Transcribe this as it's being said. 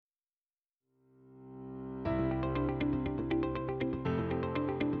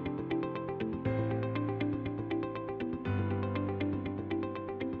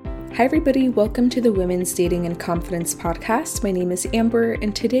Hi everybody, welcome to the Women's Dating and Confidence podcast. My name is Amber,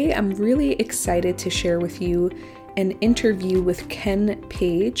 and today I'm really excited to share with you an interview with Ken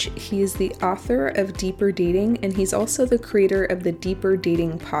Page. He is the author of Deeper Dating, and he's also the creator of the Deeper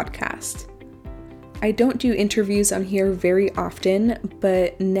Dating podcast. I don't do interviews on here very often,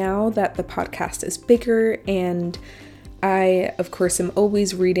 but now that the podcast is bigger and I, of course, am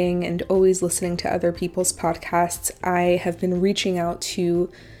always reading and always listening to other people's podcasts, I have been reaching out to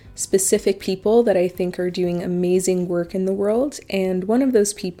specific people that I think are doing amazing work in the world, and one of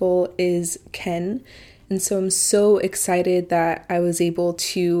those people is Ken. And so I'm so excited that I was able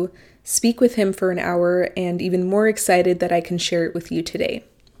to speak with him for an hour, and even more excited that I can share it with you today.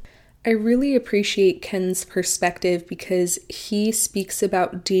 I really appreciate Ken's perspective because he speaks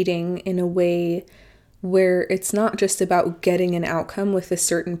about dating in a way where it's not just about getting an outcome with a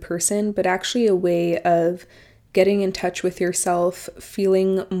certain person, but actually a way of getting in touch with yourself,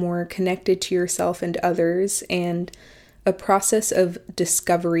 feeling more connected to yourself and others, and a process of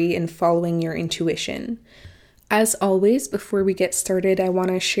discovery and following your intuition. As always, before we get started, I want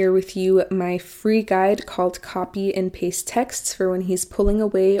to share with you my free guide called Copy and Paste Texts for when he's pulling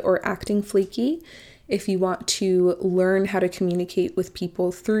away or acting flaky. If you want to learn how to communicate with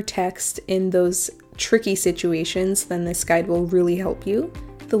people through text in those tricky situations, then this guide will really help you.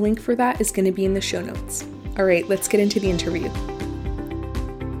 The link for that is going to be in the show notes. All right, let's get into the interview.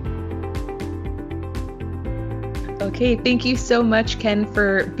 Okay, thank you so much, Ken,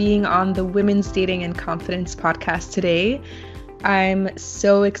 for being on the Women's Dating and Confidence podcast today. I'm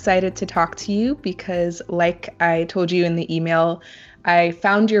so excited to talk to you because, like I told you in the email, I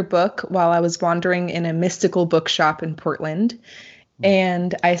found your book while I was wandering in a mystical bookshop in Portland,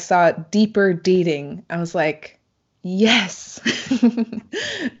 and I saw Deeper Dating. I was like, yes,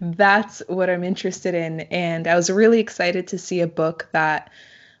 that's what I'm interested in. And I was really excited to see a book that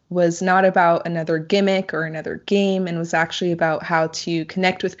was not about another gimmick or another game and was actually about how to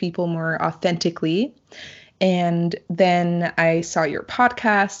connect with people more authentically. And then I saw your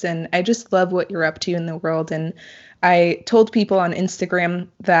podcast and I just love what you're up to in the world. And I told people on Instagram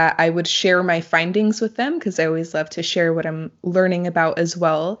that I would share my findings with them because I always love to share what I'm learning about as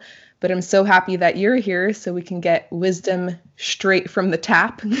well. But I'm so happy that you're here so we can get wisdom straight from the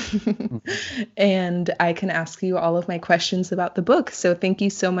tap and I can ask you all of my questions about the book. So thank you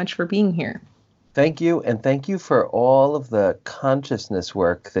so much for being here. Thank you. And thank you for all of the consciousness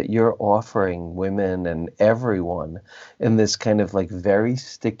work that you're offering women and everyone in this kind of like very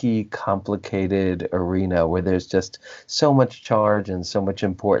sticky, complicated arena where there's just so much charge and so much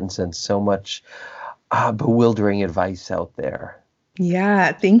importance and so much bewildering advice out there.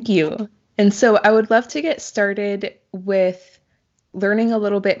 Yeah, thank you. And so I would love to get started with learning a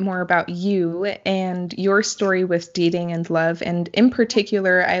little bit more about you and your story with dating and love. And in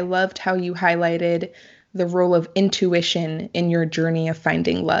particular, I loved how you highlighted the role of intuition in your journey of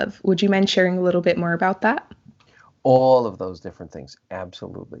finding love. Would you mind sharing a little bit more about that? All of those different things.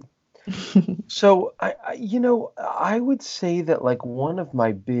 Absolutely. So, I would say that like one of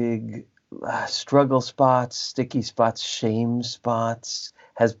my big struggle spots, sticky spots, shame spots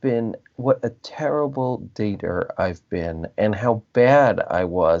has been what a terrible dater I've been and how bad I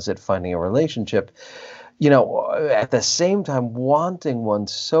was at finding a relationship. At the same time, wanting one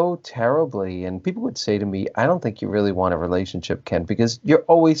so terribly. And people would say to me, I don't think you really want a relationship, Ken, because you're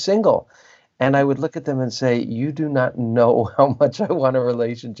always single. And I would look at them and say, you do not know how much I want a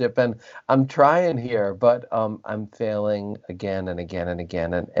relationship. And I'm trying here, but I'm failing again and again and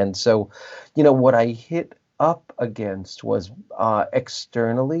again. And so, what I hit up against was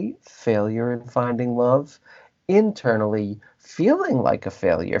externally failure in finding love, internally feeling like a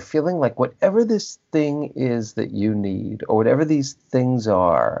failure, feeling like whatever this thing is that you need or whatever these things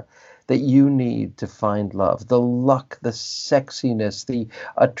are that you need to find love, the luck, the sexiness, the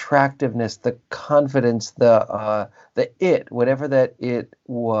attractiveness, the confidence, the it, whatever that it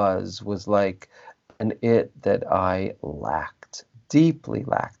was like an it that I lacked, deeply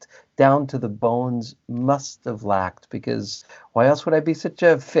lacked, down to the bones must have lacked, because why else would I be such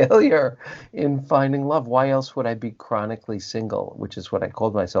a failure in finding love? Why else would I be chronically single, which is what I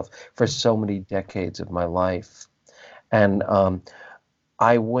called myself for so many decades of my life? And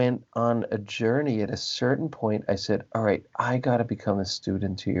I went on a journey. At a certain point, I said, all right, I got to become a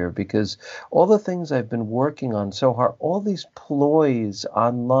student here, because all the things I've been working on so hard, all these ploys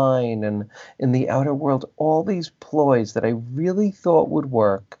online and in the outer world, all these ploys that I really thought would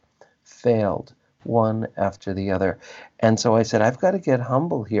work failed one after the other. And so I said, I've got to get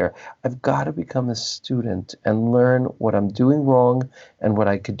humble here. I've got to become a student and learn what I'm doing wrong and what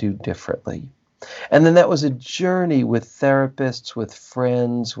I could do differently. And then that was a journey with therapists, with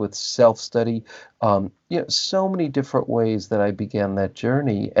friends, with self-study, so many different ways that I began that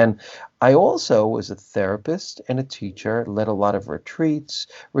journey. And I also was a therapist and a teacher, led a lot of retreats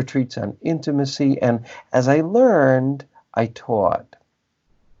on intimacy. And as I learned, I taught.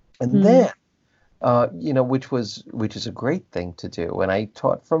 And Mm. then which is a great thing to do. And I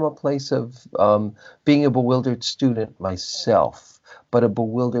taught from a place of being a bewildered student myself, but a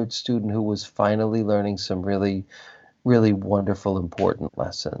bewildered student who was finally learning some really, really wonderful, important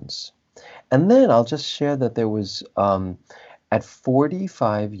lessons. And then I'll just share that there was, at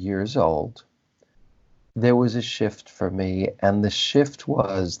 45 years old, there was a shift for me. And the shift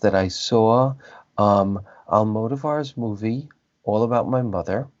was that I saw Almodovar's movie, All About My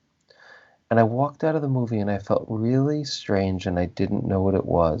Mother. And I walked out of the movie and I felt really strange and I didn't know what it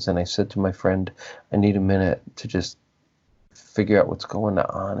was. And I said to my friend, I need a minute to just figure out what's going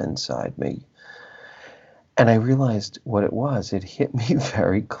on inside me. And I realized what it was. It hit me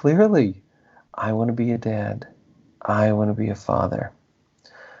very clearly. I want to be a dad. I want to be a father.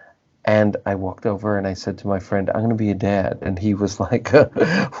 And I walked over and I said to my friend, I'm going to be a dad. And he was like,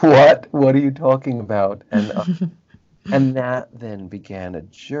 what? What are you talking about? And that then began a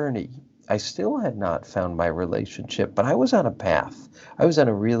journey. I still had not found my relationship, but I was on a path. I was on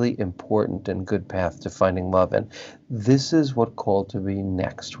a really important and good path to finding love. And this is what called to me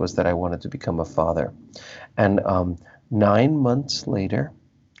next, was that I wanted to become a father. And 9 months later,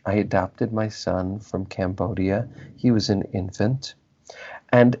 I adopted my son from Cambodia. He was an infant.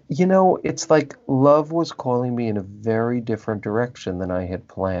 And, it's like love was calling me in a very different direction than I had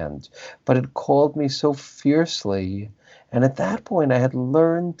planned. But it called me so fiercely. And at that point, I had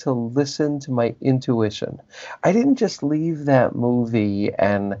learned to listen to my intuition. I didn't just leave that movie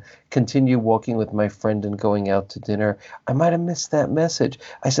and continue walking with my friend and going out to dinner. I might have missed that message.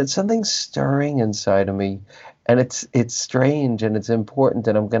 I said, something's stirring inside of me. And it's strange and it's important,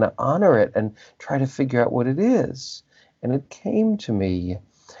 and I'm going to honor it and try to figure out what it is. And it came to me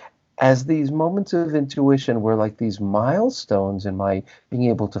as these moments of intuition were like these milestones in my being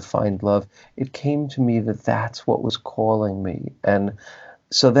able to find love. It came to me that that's what was calling me. And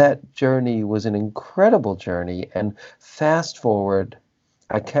so that journey was an incredible journey. And fast forward,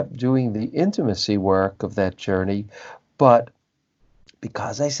 I kept doing the intimacy work of that journey, but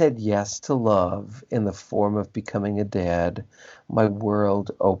because I said yes to love in the form of becoming a dad, my world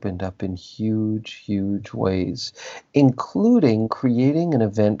opened up in huge, huge ways, including creating an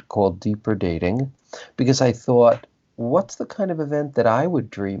event called Deeper Dating, because I thought, what's the kind of event that I would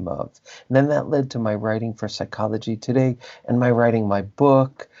dream of? And then that led to my writing for Psychology Today and my writing my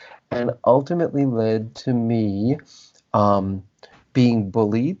book, and ultimately led to me um, being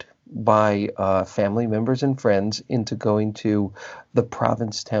bullied by family members and friends into going to the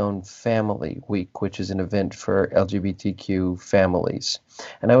Provincetown Family Week, which is an event for LGBTQ families.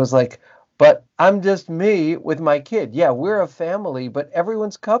 And I was like, but I'm just me with my kid. Yeah, we're a family, but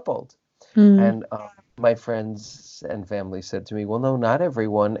everyone's coupled. Mm. And my friends and family said to me, well, no, not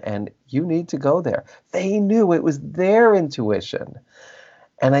everyone, and you need to go there. They knew it was their intuition.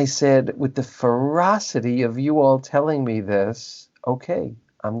 And I said, with the ferocity of you all telling me this, okay,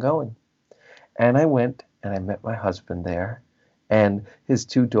 I'm going. And I went and I met my husband there and his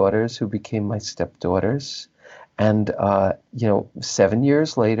two daughters, who became my stepdaughters. And, 7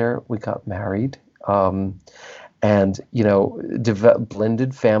 years later, we got married. And,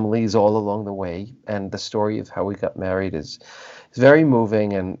 blended families all along the way. And the story of how we got married is very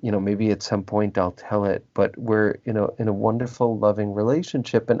moving. And, maybe at some point I'll tell it, but we're, in a wonderful, loving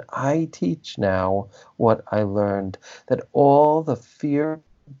relationship. And I teach now what I learned, that all the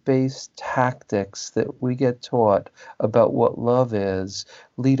fear-based tactics that we get taught about what love is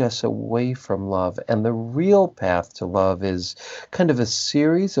lead us away from love. And the real path to love is kind of a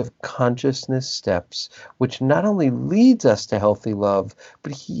series of consciousness steps, which not only leads us to healthy love,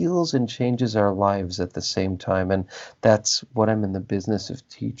 but heals and changes our lives at the same time. And that's what I'm in the business of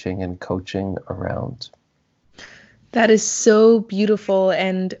teaching and coaching around. That is so beautiful.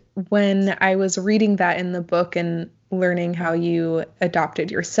 And when I was reading that in the book and learning how you adopted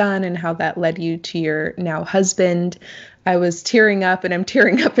your son and how that led you to your now husband, I was tearing up, and I'm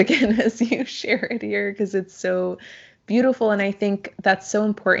tearing up again as you share it here because it's so beautiful. And I think that's so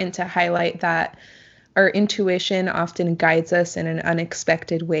important to highlight, that our intuition often guides us in an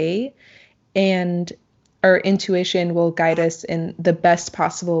unexpected way. And our intuition will guide us in the best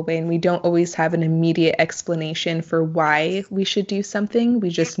possible way. And we don't always have an immediate explanation for why we should do something. We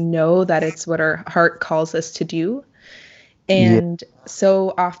just know that it's what our heart calls us to do. Yeah. And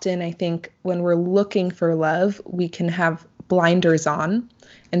so often, I think when we're looking for love, we can have blinders on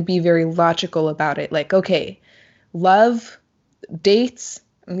and be very logical about it. Like, okay, love, dates,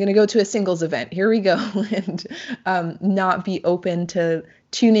 I'm going to go to a singles event. Here we go. And not be open to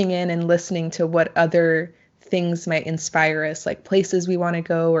tuning in and listening to what other things might inspire us, like places we want to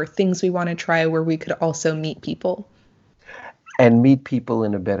go or things we want to try where we could also meet people. And meet people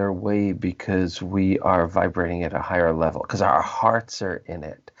in a better way because we are vibrating at a higher level, because our hearts are in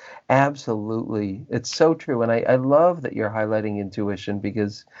it. Absolutely. It's so true. And I love that you're highlighting intuition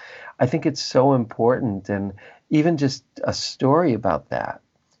because I think it's so important. And even just a story about that.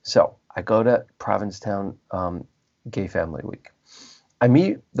 So I go to Provincetown Gay Family Week. I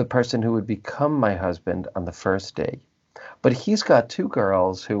meet the person who would become my husband on the first day. But he's got two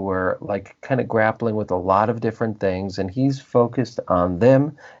girls who were like kind of grappling with a lot of different things, and he's focused on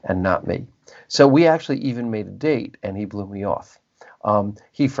them and not me. So we actually even made a date, and he blew me off.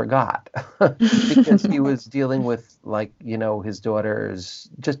 He forgot because he was dealing with, like, his daughters,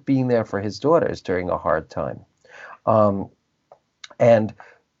 just being there for his daughters during a hard time. And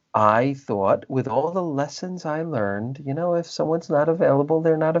I thought, with all the lessons I learned, if someone's not available,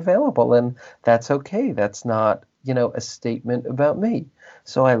 they're not available. And that's okay. That's not, a statement about me.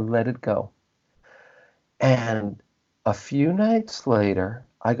 So I let it go. And a few nights later,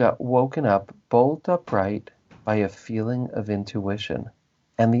 I got woken up bolt upright by a feeling of intuition.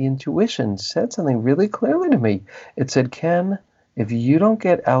 And the intuition said something really clearly to me. It said, Ken, if you don't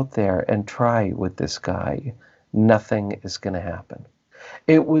get out there and try with this guy, nothing is going to happen.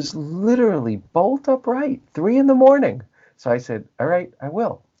 It was literally bolt upright, 3 a.m. So I said, all right, I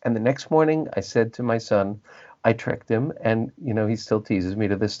will. And the next morning I said to my son, I tricked him, and he still teases me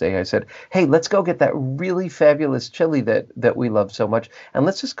to this day. I said, hey, let's go get that really fabulous chili that we love so much, and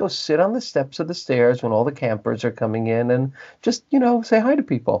let's just go sit on the steps of the stairs when all the campers are coming in and just, say hi to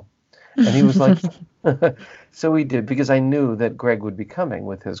people. And he was like, so we did, because I knew that Greg would be coming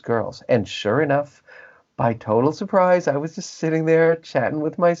with his girls. And sure enough, by total surprise, I was just sitting there chatting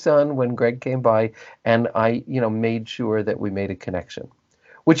with my son when Greg came by, and I, made sure that we made a connection,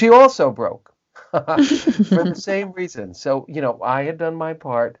 which he also broke. For the same reason. So, I had done my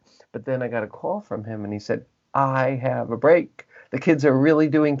part, but then I got a call from him and he said, I have a break. The kids are really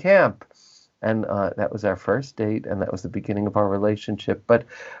doing camp. And that was our first date, and that was the beginning of our relationship. But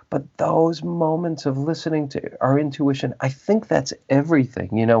those moments of listening to our intuition, I think that's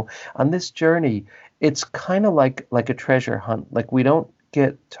everything. On this journey, it's kind of like a treasure hunt. Like, we don't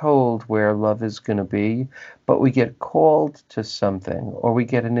get told where love is going to be, but we get called to something, or we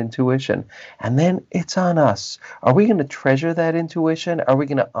get an intuition, and then it's on us. Are we going to treasure that intuition? Are we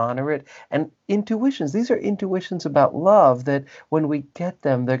going to honor it? And intuitions, these are intuitions about love that when we get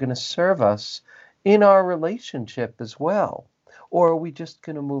them, they're going to serve us in our relationship as well. Or are we just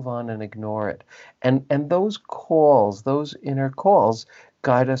going to move on and ignore it? And those calls, those inner calls,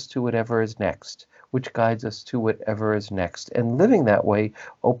 guide us to whatever is next, which guides us to whatever is next. And living that way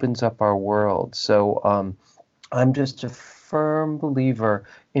opens up our world. So I'm just a firm believer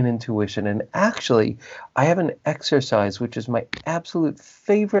in intuition. And actually, I have an exercise, which is my absolute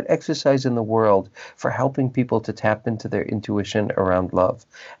favorite exercise in the world for helping people to tap into their intuition around love.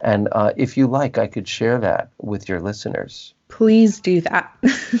 And if you like, I could share that with your listeners. Please do that.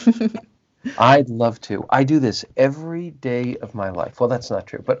 I'd love to. I do this every day of my life. Well, that's not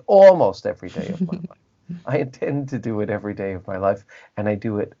true, but almost every day of my life. I intend to do it every day of my life, and I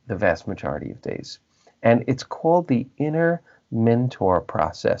do it the vast majority of days. And it's called the Inner Mentor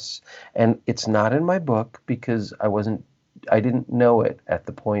Process. And it's not in my book because I didn't know it at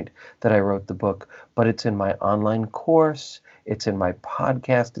the point that I wrote the book, but it's in my online course. It's in my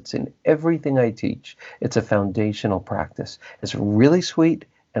podcast. It's in everything I teach. It's a foundational practice. It's really sweet.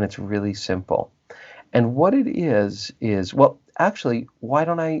 And it's really simple. And what it is, well, actually, why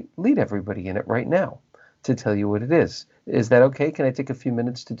don't I lead everybody in it right now to tell you what it is? Is that okay? Can I take a few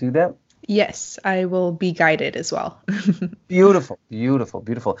minutes to do that? Yes, I will be guided as well. Beautiful, beautiful,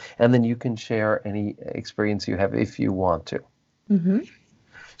 beautiful. And then you can share any experience you have if you want to. Mm-hmm.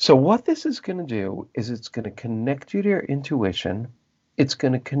 So what this is going to do is it's going to connect you to your intuition. It's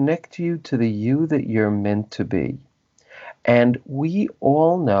going to connect you to the you that you're meant to be. And we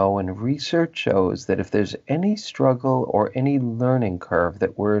all know, and research shows, that if there's any struggle or any learning curve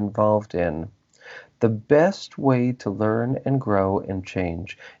that we're involved in, the best way to learn and grow and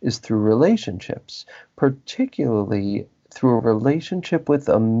change is through relationships, particularly through a relationship with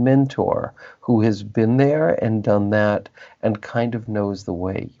a mentor who has been there and done that and kind of knows the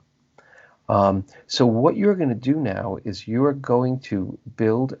way. So what you're going to do now is you are going to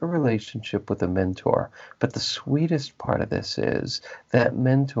build a relationship with a mentor. But the sweetest part of this is that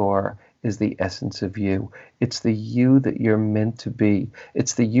mentor is the essence of you. It's the you that you're meant to be.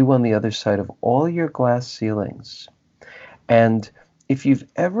 It's the you on the other side of all your glass ceilings. And if you've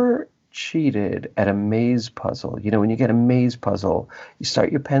ever cheated at a maze puzzle, when you get a maze puzzle, you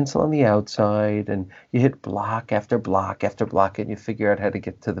start your pencil on the outside and you hit block after block after block and you figure out how to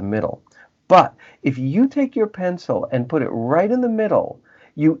get to the middle. But if you take your pencil and put it right in the middle,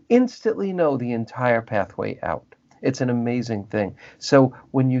 you instantly know the entire pathway out. It's an amazing thing. So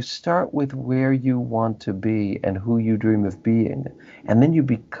when you start with where you want to be and who you dream of being, and then you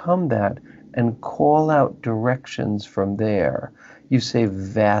become that and call out directions from there, you save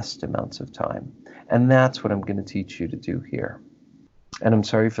vast amounts of time. And that's what I'm going to teach you to do here. And I'm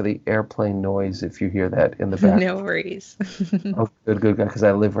sorry for the airplane noise if you hear that in the back. No worries. Oh, good, because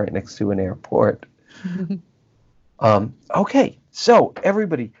I live right next to an airport. Okay, so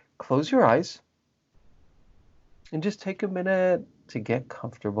everybody, close your eyes. And just take a minute to get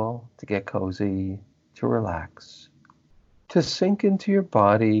comfortable, to get cozy, to relax, to sink into your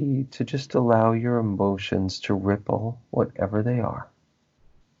body, to just allow your emotions to ripple, whatever they are.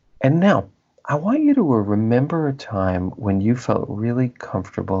 And now, I want you to remember a time when you felt really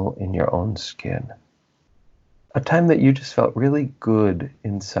comfortable in your own skin. A time that you just felt really good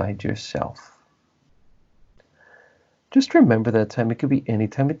inside yourself. Just remember that time. It could be any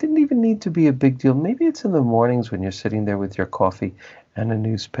time. It didn't even need to be a big deal. Maybe it's in the mornings when you're sitting there with your coffee and a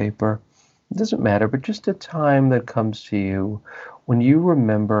newspaper. It doesn't matter, but just a time that comes to you when you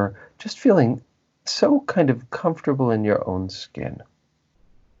remember just feeling so kind of comfortable in your own skin.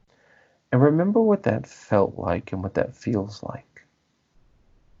 And remember what that felt like and what that feels like.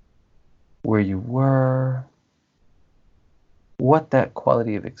 Where you were, what that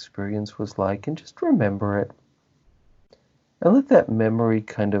quality of experience was like, and just remember it. And let that memory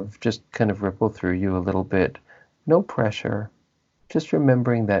kind of ripple through you a little bit. No pressure. Just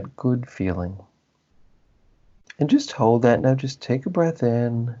remembering that good feeling. And just hold that. Now just take a breath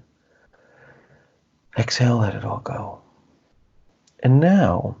in. Exhale, let it all go. And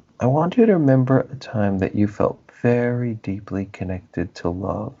now I want you to remember a time that you felt very deeply connected to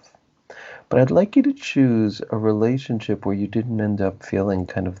love. But I'd like you to choose a relationship where you didn't end up feeling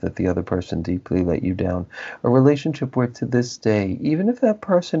kind of that the other person deeply let you down. A relationship where to this day, even if that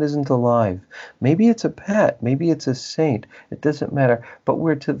person isn't alive, maybe it's a pet, maybe it's a saint, it doesn't matter, but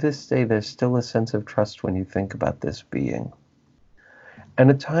where to this day there's still a sense of trust when you think about this being.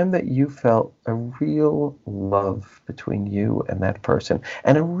 And a time that you felt a real love between you and that person,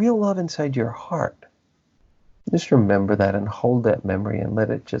 and a real love inside your heart. Just remember that and hold that memory and let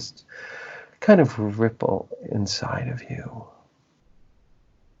it just kind of ripple inside of you.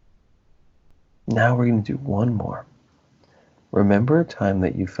 Now we're going to do one more. Remember a time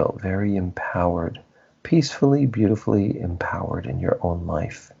that you felt very empowered, peacefully, beautifully empowered in your own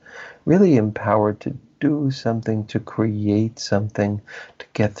life. Really empowered to do something, to create something, to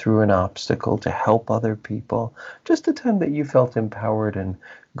get through an obstacle, to help other people. Just a time that you felt empowered and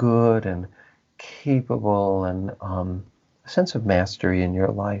good and capable and a sense of mastery in your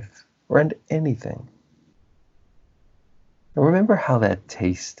life. Or in anything. And remember how that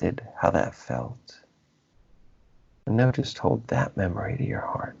tasted, how that felt. And now just hold that memory to your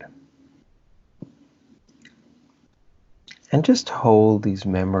heart. And just hold these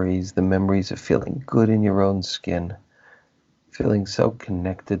memories, the memories of feeling good in your own skin, feeling so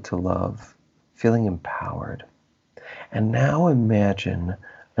connected to love, feeling empowered. And now imagine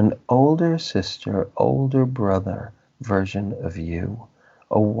an older sister, older brother version of you.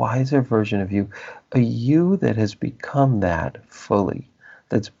 A wiser version of you, a you that has become that fully,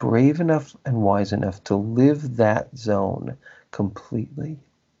 that's brave enough and wise enough to live that zone completely.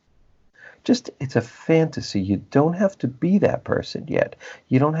 It's a fantasy. You don't have to be that person yet.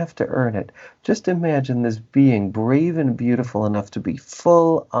 You don't have to earn it. Just imagine this being brave and beautiful enough to be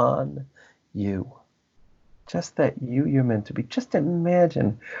full on you. Just that you're meant to be. Just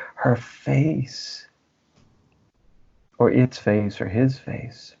imagine her face. Or its face, or his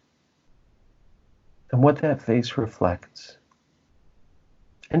face, and what that face reflects.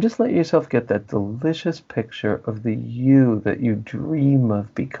 And just let yourself get that delicious picture of the you that you dream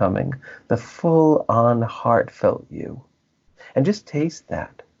of becoming, the full-on heartfelt you. And just taste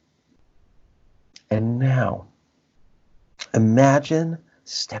that. And now, imagine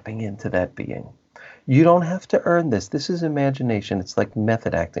stepping into that being. You don't have to earn this. This is imagination. It's like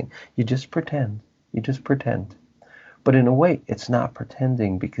method acting. You just pretend. You just pretend. But in a way, it's not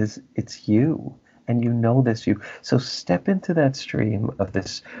pretending because it's you, and you know this you. So step into that stream of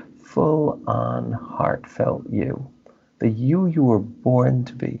this full-on heartfelt you, the you were born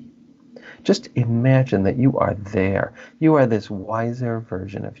to be. Just imagine that you are there. You are this wiser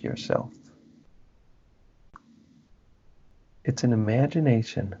version of yourself. It's an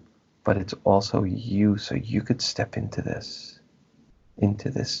imagination, but it's also you, so you could step into this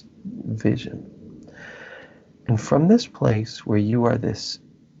vision. And from this place where you are this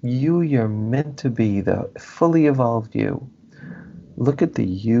you're meant to be, the fully evolved you, look at the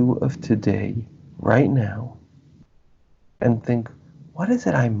you of today, right now, and think, what is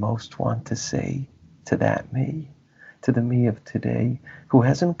it I most want to say to that me, to the me of today, who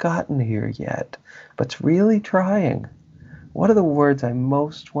hasn't gotten here yet, but's really trying? What are the words I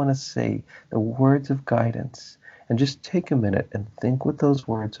most want to say, the words of guidance? And just take a minute and think what those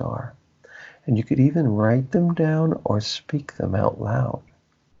words are. And you could even write them down or speak them out loud,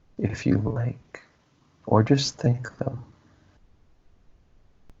 if you like, or just think them.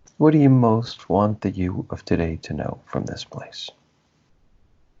 What do you most want the you of today to know from this place?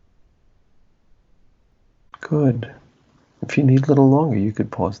 Good. If you need a little longer, you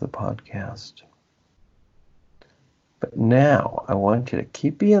could pause the podcast. But now I want you to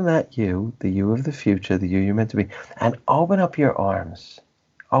keep being that you, the you of the future, the you you're meant to be, and open up your arms.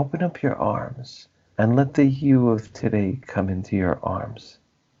 Open up your arms and let the you of today come into your arms.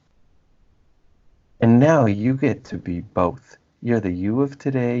 And now you get to be both. You're the you of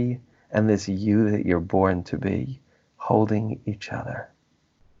today and this you that you're born to be, holding each other.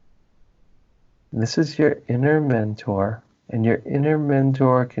 And this is your inner mentor, and your inner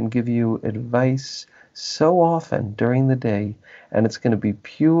mentor can give you advice so often during the day, and it's going to be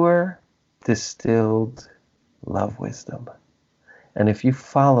pure, distilled love wisdom. And if you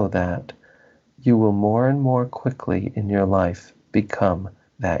follow that, you will more and more quickly in your life become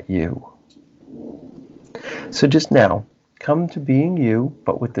that you. So just now, come to being you,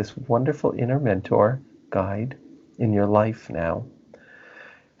 but with this wonderful inner mentor, guide in your life now.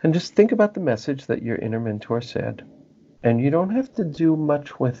 And just think about the message that your inner mentor said. And you don't have to do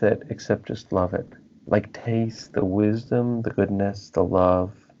much with it except just love it. Like taste the wisdom, the goodness, the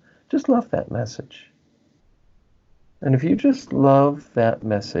love. Just love that message. And if you just love that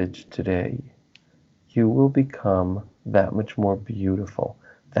message today, you will become that much more beautiful,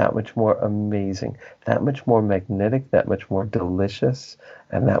 that much more amazing, that much more magnetic, that much more delicious,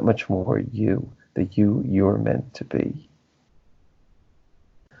 and that much more you, the you you're meant to be.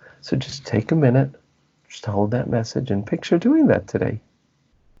 So just take a minute, just hold that message and picture doing that today.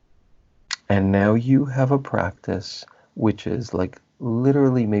 And now you have a practice which is like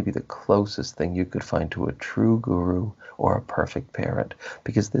literally maybe the closest thing you could find to a true guru or a perfect parent,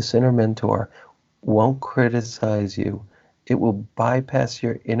 because this inner mentor won't criticize you. It will bypass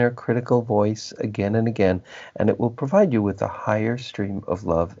your inner critical voice again and again, and it will provide you with a higher stream of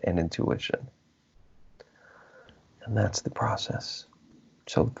love and intuition. And that's the process.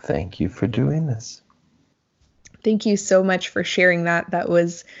 So thank you for doing this. Thank you so much for sharing that. That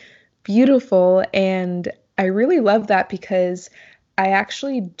was beautiful. And I really love that because I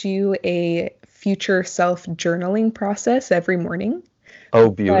actually do a future self journaling process every morning.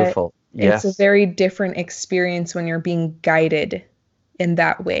 Oh, beautiful. Yes. It's a very different experience when you're being guided in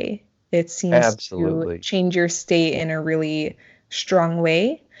that way. It seems to change your state in a really strong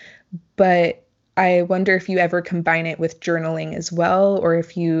way. But I wonder if you ever combine it with journaling as well, or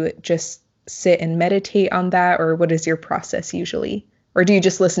if you just sit and meditate on that, or what is your process usually? Or do you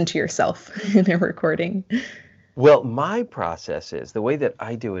just listen to yourself in a recording? Well, my process is, the way that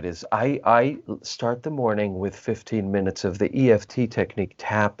I do it is I start the morning with 15 minutes of the EFT technique,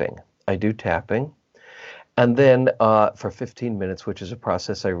 tapping. I do tapping. And then for 15 minutes, which is a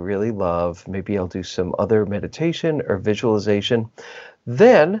process I really love, maybe I'll do some other meditation or visualization.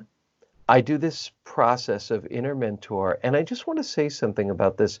 Then I do this process of inner mentor. And I just want to say something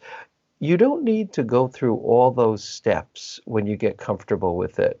about this. You don't need to go through all those steps when you get comfortable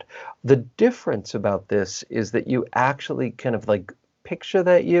with it. The difference about this is that you actually kind of like picture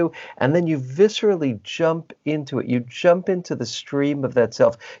that you, and then you viscerally jump into it. You jump into the stream of that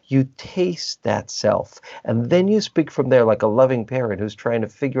self. You taste that self. And then you speak from there like a loving parent who's trying to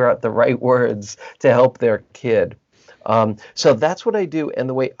figure out the right words to help their kid. So that's what I do. And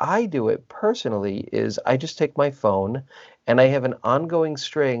the way I do it personally is I just take my phone and I have an ongoing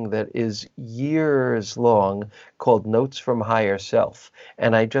string that is years long called Notes from Higher Self.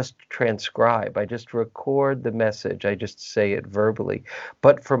 And I just transcribe. I just record the message. I just say it verbally.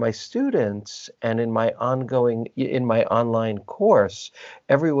 But for my students and in my online course,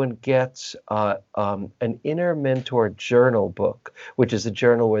 everyone gets an Inner Mentor journal book, which is a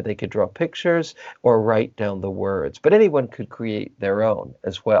journal where they could draw pictures or write down the words. But anyone could create their own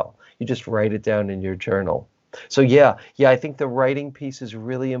as well. You just write it down in your journal. So yeah, I think the writing piece is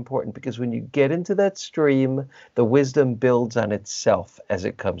really important because when you get into that stream, the wisdom builds on itself as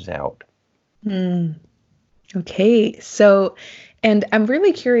it comes out. Hmm. Okay. So, and I'm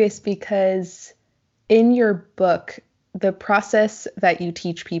really curious because in your book, the process that you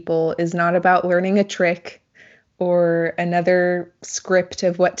teach people is not about learning a trick or another script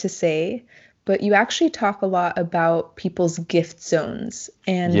of what to say, but you actually talk a lot about people's gift zones.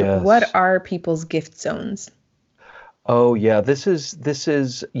 And what Yes. are people's gift zones? Oh yeah, this is,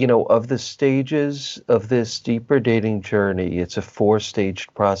 of the stages of this deeper dating journey, it's a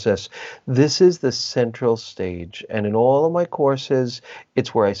four-staged process. This is the central stage, and in all of my courses,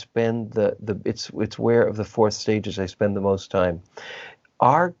 it's where I spend it's where of the fourth stages I spend the most time.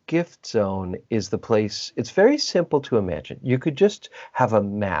 Our gift zone is the place, it's very simple to imagine. You could just have a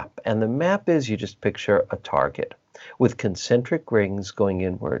map, and the map is you just picture a target with concentric rings going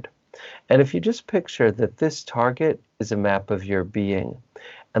inward. And if you just picture that this target is a map of your being,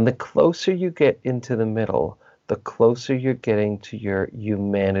 and the closer you get into the middle, the closer you're getting to your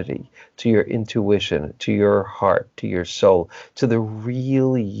humanity, to your intuition, to your heart, to your soul, to the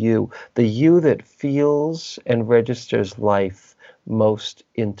real the you that feels and registers life most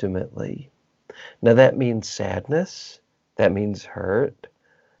intimately. Now, that means sadness, that means hurt,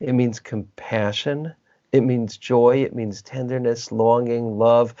 it means compassion, it means joy, it means tenderness, longing,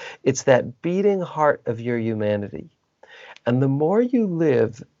 love. It's that beating heart of your humanity. And the more you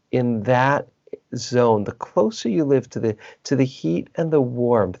live in that zone, the closer you live to the heat and the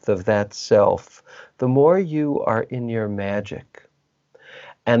warmth of that self, the more you are in your magic.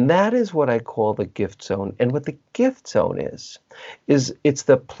 And that is what I call the gift zone. And what the gift zone is it's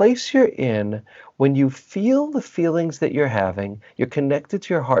the place you're in when you feel the feelings that you're having, you're connected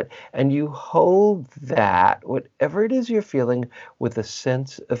to your heart, and you hold that, whatever it is you're feeling, with a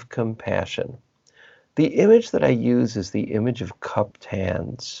sense of compassion. The image that I use is the image of cupped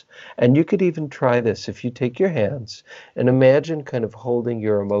hands. And you could even try this if you take your hands and imagine kind of holding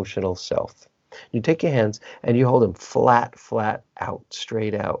your emotional self. You take your hands and you hold them flat, flat out,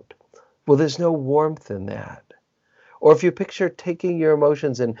 straight out. Well, there's no warmth in that. Or if you picture taking your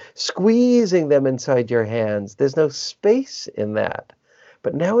emotions and squeezing them inside your hands, there's no space in that.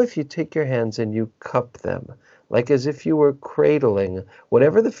 But now if you take your hands and you cup them, like as if you were cradling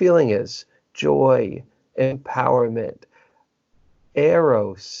whatever the feeling is, joy, empowerment,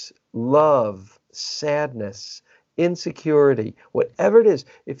 eros, love, sadness, insecurity, whatever it is,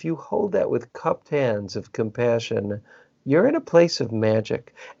 if you hold that with cupped hands of compassion, you're in a place of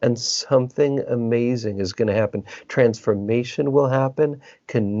magic and something amazing is going to happen. Transformation will happen,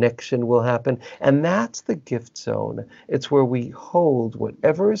 connection will happen, and that's the gift zone. It's where we hold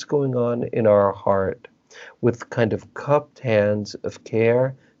whatever is going on in our heart with kind of cupped hands of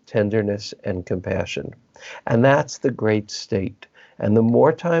care, tenderness, and compassion. And that's the great state. And the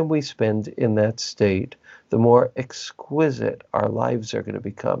more time we spend in that state, the more exquisite our lives are going to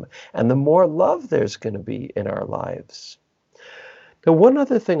become, and the more love there's going to be in our lives. Now, one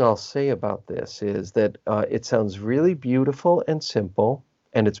other thing I'll say about this is that it sounds really beautiful and simple,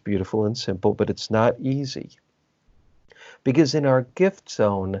 and it's beautiful and simple, but it's not easy. Because in our gift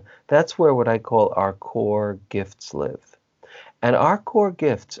zone, that's where what I call our core gifts live. And our core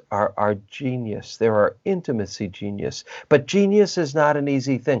gifts are our genius. They're our intimacy genius. But genius is not an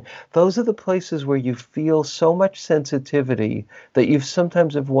easy thing. Those are the places where you feel so much sensitivity that you've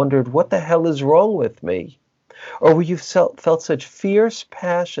sometimes have wondered, what the hell is wrong with me? Or where you've felt such fierce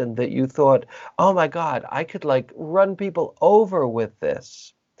passion that you thought, oh my God, I could like run people over with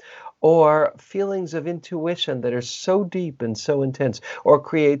this. Or feelings of intuition that are so deep and so intense, or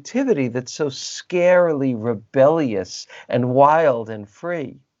creativity that's so scarily rebellious and wild and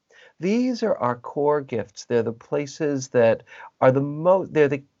free. These are our core gifts. They're the places that are they're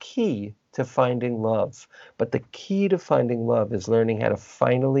the key to finding love. But the key to finding love is learning how to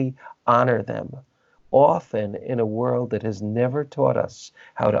finally honor them, often in a world that has never taught us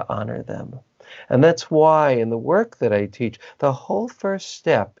how to honor them. And that's why in the work that I teach, the whole first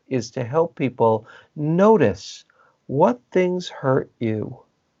step is to help people notice what things hurt you.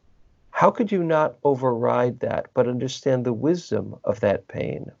 How could you not override that, but understand the wisdom of that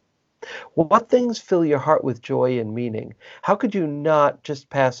pain? What things fill your heart with joy and meaning? How could you not just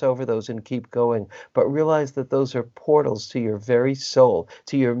pass over those and keep going, but realize that those are portals to your very soul,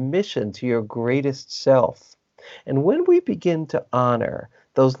 to your mission, to your greatest self? And when we begin to honor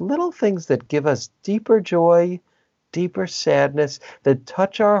those little things that give us deeper joy, deeper sadness that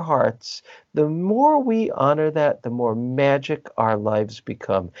touch our hearts, the more we honor that, the more magic our lives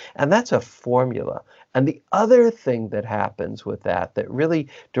become. And that's a formula. And the other thing that happens with that, that really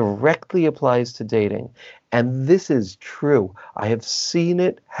directly applies to dating, and this is true, I have seen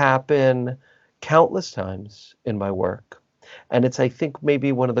it happen countless times in my work. And it's, I think,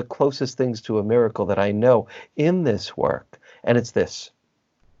 maybe one of the closest things to a miracle that I know in this work. And it's this: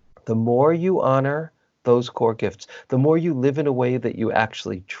 the more you honor those core gifts, the more you live in a way that you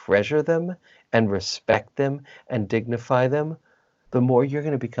actually treasure them and respect them and dignify them, the more you're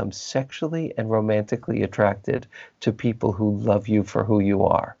going to become sexually and romantically attracted to people who love you for who you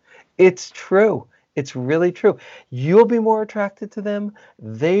are. It's true. It's really true. You'll be more attracted to them.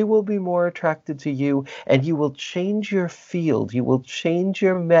 They will be more attracted to you, and you will change your field. You will change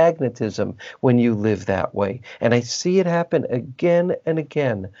your magnetism when you live that way. And I see it happen again and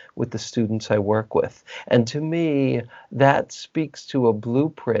again with the students I work with. And to me, that speaks to a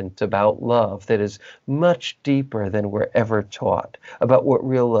blueprint about love that is much deeper than we're ever taught about what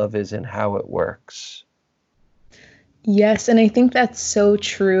real love is and how it works. Yes, and I think that's so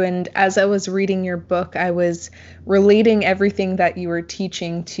true. And as I was reading your book, I was relating everything that you were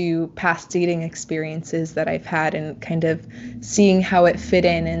teaching to past dating experiences that I've had and kind of seeing how it fit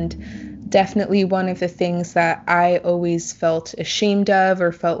in. And definitely one of the things that I always felt ashamed of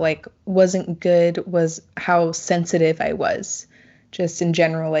or felt like wasn't good was how sensitive I was. Just in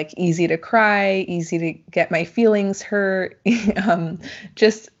general, like easy to cry, easy to get my feelings hurt.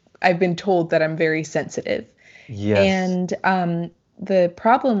 Just I've been told that I'm very sensitive. Yes, And the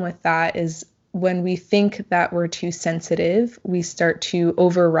problem with that is when we think that we're too sensitive, we start to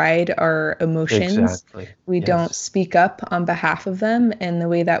override our emotions. exactly. We don't Yes. speak up on behalf of them. And the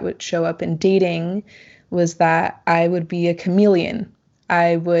way that would show up in dating was that I would be a chameleon.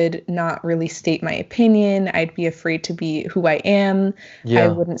 I would not really state my opinion. I'd be afraid to be who I am. I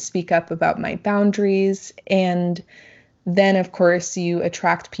Yeah. wouldn't speak up about my boundaries. And then, of course, you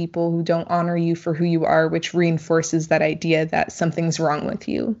attract people who don't honor you for who you are, which reinforces that idea that something's wrong with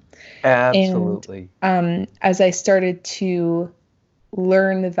you. And Absolutely. as I started to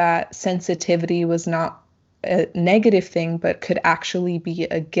learn that sensitivity was not a negative thing, but could actually be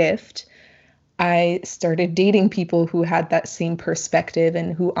a gift, I started dating people who had that same perspective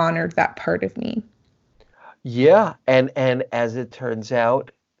and who honored that part of me. Yeah, and as it turns out,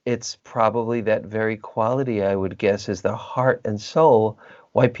 it's probably that very quality, I would guess, is the heart and soul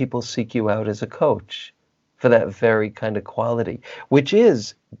why people seek you out as a coach, for that very kind of quality, which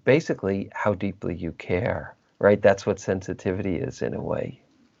is basically how deeply you care, right? That's what sensitivity is in a way.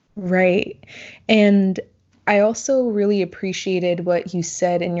 Right. And I also really appreciated what you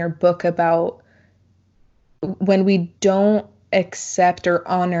said in your book about when we don't accept or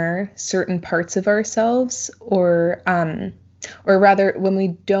honor certain parts of ourselves, or rather when we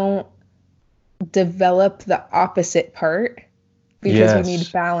don't develop the opposite part because we need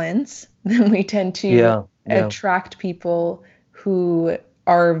Yes. balance, then we tend to Yeah, yeah. attract people who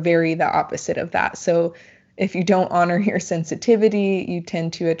are very the opposite of that. So if you don't honor your sensitivity, you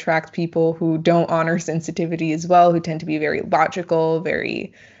tend to attract people who don't honor sensitivity as well, who tend to be very logical,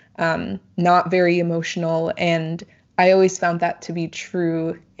 very not very emotional. And I always found that to be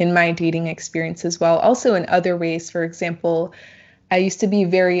true in my dating experience as well. Also, in other ways, for example, I used to be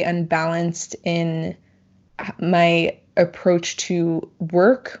very unbalanced in my approach to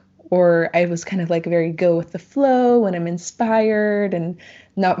work, or I was kind of like very go with the flow when I'm inspired and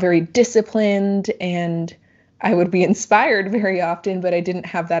not very disciplined. And I would be inspired very often, but I didn't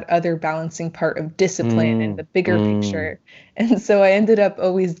have that other balancing part of discipline and Mm, the bigger mm. picture. And so I ended up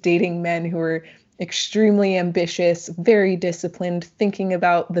always dating men who were extremely ambitious, very disciplined, thinking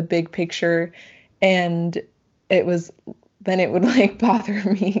about the big picture. And it was then it would like bother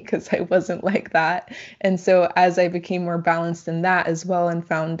me because I wasn't like that. And so as I became more balanced in that as well and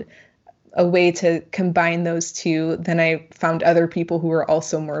found a way to combine those two, then I found other people who were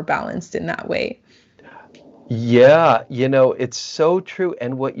also more balanced in that way. Yeah, it's so true.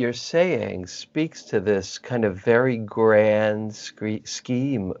 And what you're saying speaks to this kind of very grand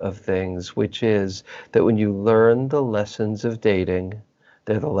scheme of things, which is that when you learn the lessons of dating,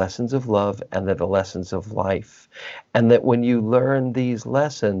 they're the lessons of love and they're the lessons of life. And that when you learn these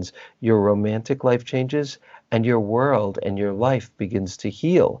lessons, your romantic life changes and your world and your life begins to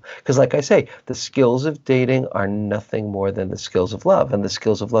heal. Because, like I say, the skills of dating are nothing more than the skills of love. And the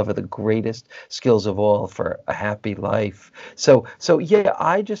skills of love are the greatest skills of all for a happy life. So yeah,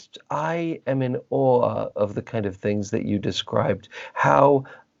 I am in awe of the kind of things that you described, how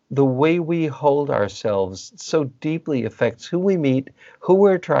the way we hold ourselves so deeply affects who we meet, who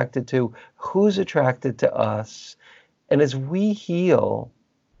we're attracted to, who's attracted to us. And as we heal,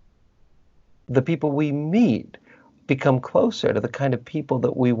 the people we meet become closer to the kind of people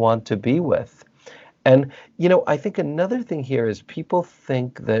that we want to be with. And, I think another thing here is people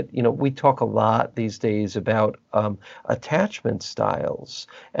think that, we talk a lot these days about attachment styles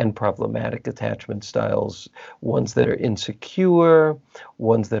and problematic attachment styles, ones that are insecure,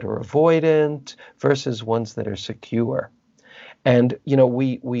 ones that are avoidant, versus ones that are secure. And,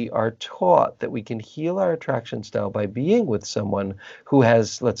 we are taught that we can heal our attraction style by being with someone who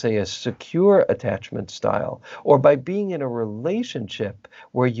has, let's say, a secure attachment style, or by being in a relationship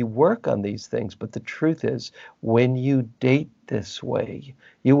where you work on these things. But the truth is, when you date this way,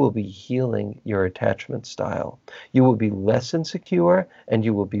 you will be healing your attachment style. You will be less insecure and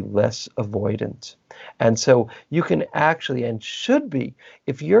you will be less avoidant. And so you can actually, and should be,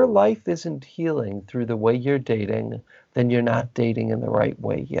 if your life isn't healing through the way you're dating, then you're not dating in the right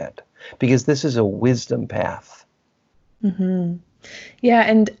way yet, because this is a wisdom path. Mm-hmm. Yeah,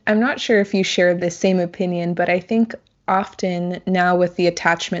 and I'm not sure if you share the same opinion, but I think often now with the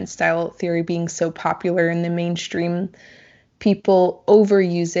attachment style theory being so popular in the mainstream, people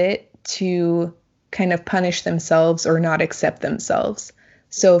overuse it to kind of punish themselves or not accept themselves.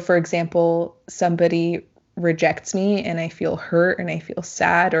 So, for example, somebody rejects me and I feel hurt and I feel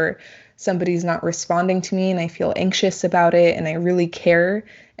sad, or somebody's not responding to me and I feel anxious about it and I really care.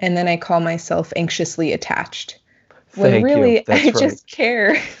 And then I call myself anxiously attached, when Thank you. really That's I right. just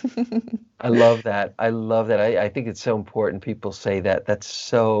care. I love that. I love that. I think it's so important people say that. That's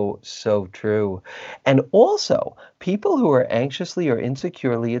so, so true. And also, people who are anxiously or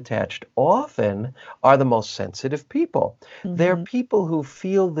insecurely attached often are the most sensitive people. They're Mm-hmm. people who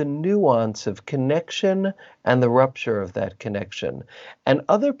feel the nuance of connection and the rupture of that connection. And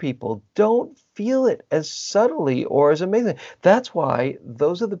other people don't feel it as subtly or as amazing. That's why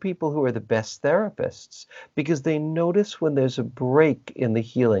those are the people who are the best therapists, because they notice when there's a break in the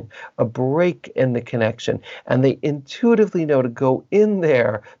healing, a break in the connection, and they intuitively know to go in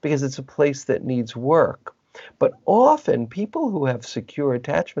there because it's a place that needs work. But often people who have secure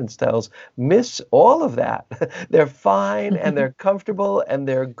attachment styles miss all of that. They're fine and they're comfortable and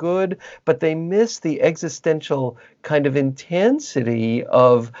they're good, but they miss the existential kind of intensity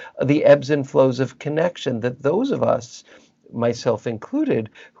of the ebbs and flows of connection that those of us, myself included,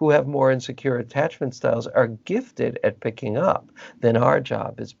 who have more insecure attachment styles are gifted at picking up. Then our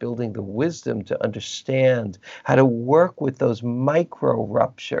job is building the wisdom to understand how to work with those micro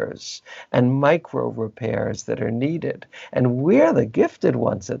ruptures and micro repairs that are needed. And we're the gifted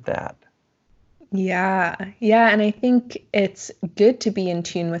ones at that. Yeah, yeah. And I think it's good to be in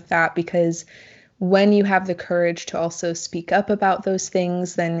tune with that, because when you have the courage to also speak up about those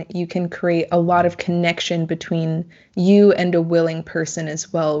things, then you can create a lot of connection between you and a willing person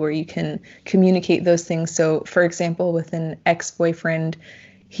as well, where you can communicate those things. So, for example, with an ex-boyfriend,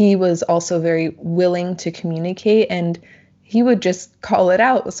 he was also very willing to communicate and he would just call it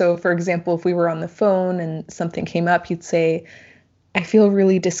out. So, for example, if we were on the phone and something came up, he'd say, I feel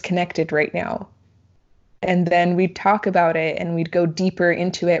really disconnected right now. And then we'd talk about it and we'd go deeper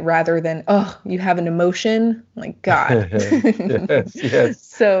into it rather than, oh, you have an emotion? Like, God. Yes, yes.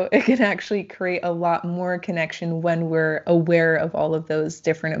 So it can actually create a lot more connection when we're aware of all of those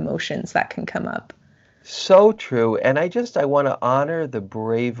different emotions that can come up. So true. And I want to honor the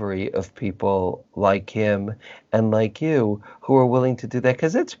bravery of people like him and like you who are willing to do that,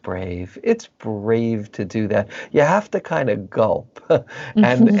 because it's brave. It's brave to do that. You have to kind of gulp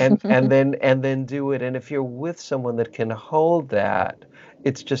and then do it. And if you're with someone that can hold that,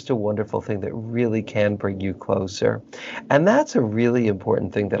 it's just a wonderful thing that really can bring you closer. And that's a really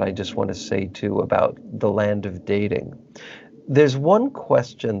important thing that I just want to say too about the land of dating. There's one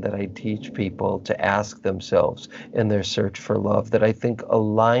question that I teach people to ask themselves in their search for love that I think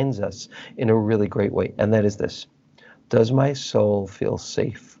aligns us in a really great way. And that is this: does my soul feel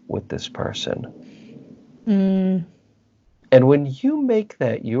safe with this person? Mm, And when you make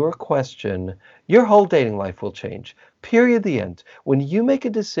that your question, your whole dating life will change. Period. The end. When you make a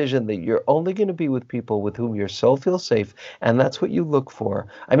decision that you're only going to be with people with whom your soul feels safe, and that's what you look for.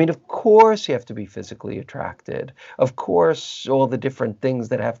 I mean, of course, you have to be physically attracted. Of course, all the different things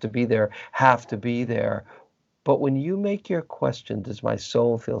that have to be there have to be there. But when you make your question, does my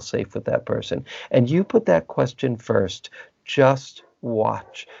soul feel safe with that person? And you put that question first, just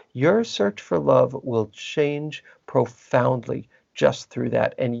watch. Your search for love will change profoundly just through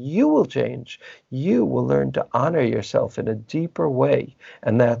that. And you will change. You will learn to honor yourself in a deeper way.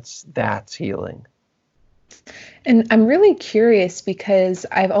 And that's healing. and I'm really curious because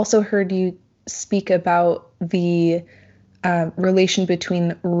I've also heard you speak about the relation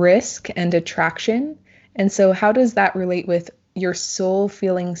between risk and attraction. And so, how does that relate with your soul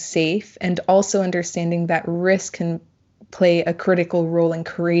feeling safe and also understanding that risk can play a critical role in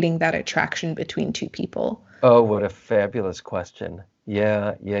creating that attraction between two people? Oh, what a fabulous question.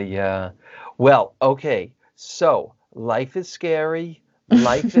 Yeah, yeah, yeah. Well, okay. So life is scary.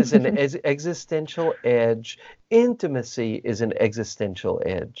 Life is an existential edge. Intimacy is an existential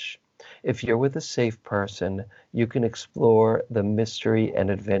edge. If you're with a safe person, you can explore the mystery and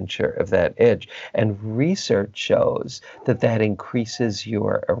adventure of that edge. And research shows that that increases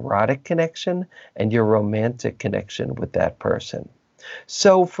your erotic connection and your romantic connection with that person.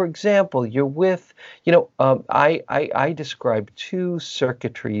 So, for example, you're with, I describe two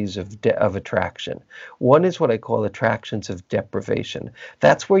circuitries of attraction. One is what I call attractions of deprivation.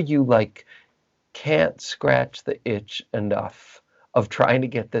 That's where you like can't scratch the itch enough of trying to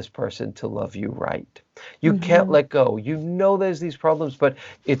get this person to love you right. You can't Hmm. let go. You know there's these problems, but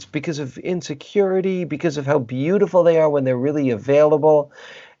it's because of insecurity, because of how beautiful they are when they're really available.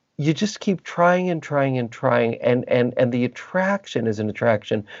 You just keep trying and trying and trying, and the attraction is an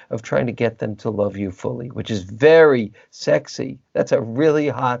attraction of trying to get them to love you fully, which is very sexy. That's a really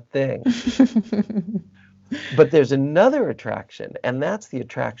hot thing. But there's another attraction, and that's the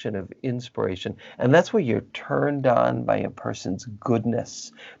attraction of inspiration. And that's where you're turned on by a person's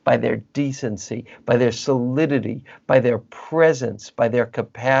goodness, by their decency, by their solidity, by their presence, by their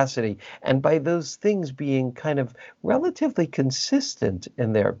capacity, and by those things being kind of relatively consistent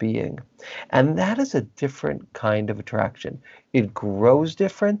in their being. And that is a different kind of attraction. It grows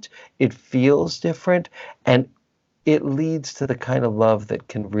different, it feels different, and it leads to the kind of love that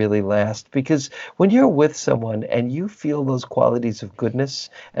can really last. Because when you're with someone and you feel those qualities of goodness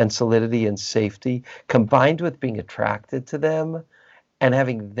and solidity and safety combined with being attracted to them and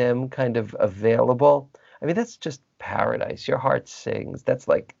having them kind of available, I mean, that's just paradise. Your heart sings. That's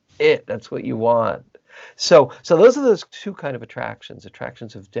like it. That's what you want. So those are those two kind of attractions,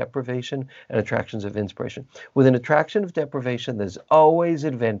 attractions of deprivation and attractions of inspiration. With an attraction of deprivation, there's always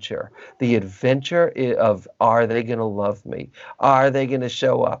adventure. The adventure of, are they going to love me? Are they going to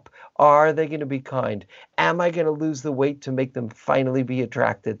show up? Are they going to be kind? Am I going to lose the weight to make them finally be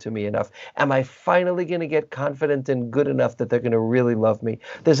attracted to me enough? Am I finally going to get confident and good enough that they're going to really love me?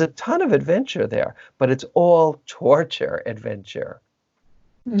 There's a ton of adventure there, but it's all torture adventure.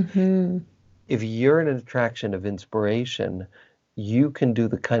 Hmm. If you're in an attraction of inspiration, you can do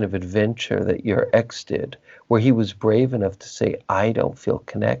the kind of adventure that your ex did, where he was brave enough to say, I don't feel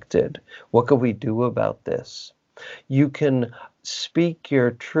connected. What can we do about this? You can speak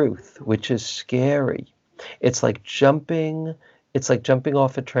your truth, which is scary. It's like jumping, it's like jumping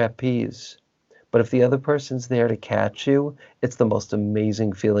off a trapeze. But if the other person's there to catch you, it's the most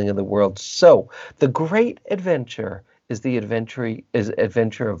amazing feeling in the world. So the great adventure is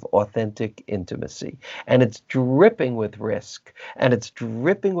adventure of authentic intimacy. And it's dripping with risk and it's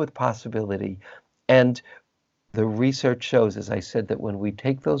dripping with possibility. And the research shows, as I said, that when we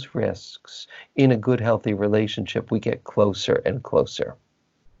take those risks in a good, healthy relationship, we get closer and closer.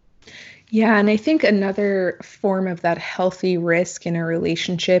 Yeah, and I think another form of that healthy risk in a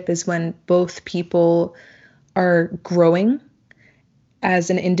relationship is when both people are growing as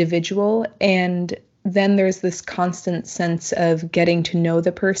an individual. And then there's this constant sense of getting to know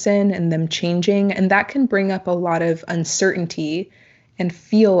the person and them changing. And that can bring up a lot of uncertainty and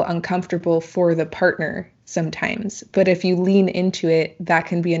feel uncomfortable for the partner sometimes. But if you lean into it, that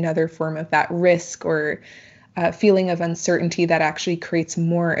can be another form of that risk or feeling of uncertainty that actually creates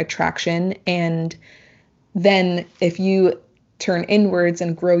more attraction. And then if you turn inwards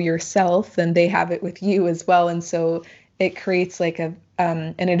and grow yourself, then they have it with you as well. And so it creates like an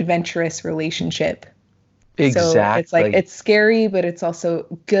adventurous relationship. So it's like Exactly. it's scary, but it's also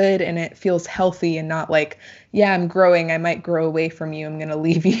good and it feels healthy and not like, yeah, I'm growing. I might grow away from you. I'm gonna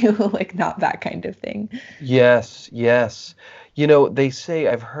leave you. Like not that kind of thing. Yes, yes. You know, they say,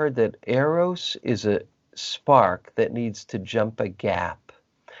 I've heard that Eros is a spark that needs to jump a gap.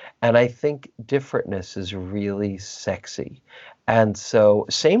 And I think differentness is really sexy. And so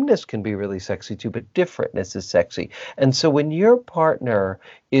sameness can be really sexy too, but differentness is sexy. And so when your partner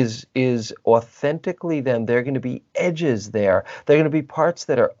is authentically them, there are going to be edges there. There are going to be parts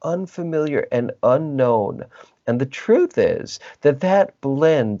that are unfamiliar and unknown. And the truth is that that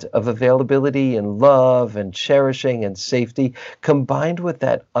blend of availability and love and cherishing and safety combined with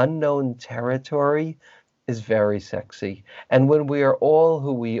that unknown territory is very sexy. And when we are all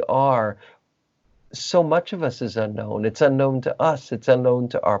who we are, so much of us is unknown. It's unknown to us. It's unknown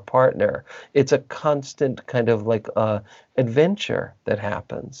to our partner. It's a constant kind of like adventure that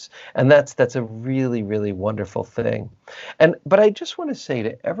happens, and that's a really, really wonderful thing. But I just want to say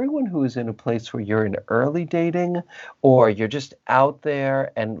to everyone who is in a place where you're in early dating, or you're just out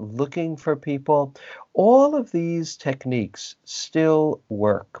there and looking for people, all of these techniques still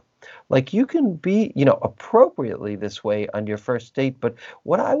work. Like you can be, appropriately this way on your first date, but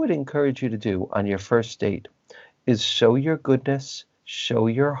what I would encourage you to do on your first date is show your goodness, show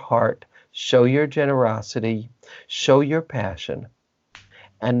your heart, show your generosity, show your passion,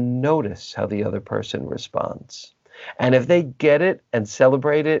 and notice how the other person responds. And if they get it and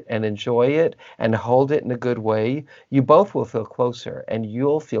celebrate it and enjoy it and hold it in a good way, you both will feel closer and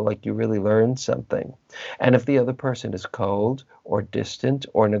you'll feel like you really learned something. And if the other person is cold or distant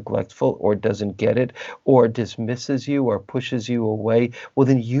or neglectful or doesn't get it or dismisses you or pushes you away, well,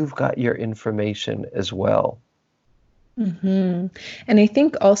 then you've got your information as well. Hmm. And I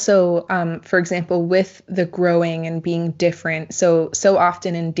think also, for example, with the growing and being different, so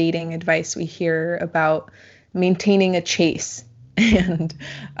often in dating advice, we hear about maintaining a chase. And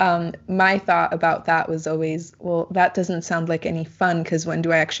my thought about that was always, well, that doesn't sound like any fun because when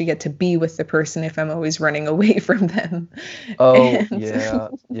do I actually get to be with the person if I'm always running away from them? Oh, And yeah,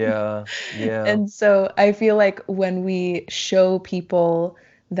 yeah, yeah. and so I feel like when we show people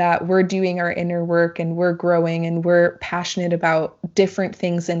that we're doing our inner work and we're growing and we're passionate about different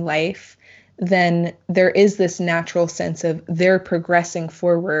things in life, then there is this natural sense of they're progressing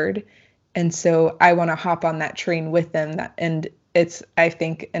forward. And so I want to hop on that train with them. And it's, I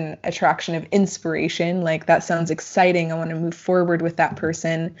think, an attraction of inspiration. Like, that sounds exciting. I want to move forward with that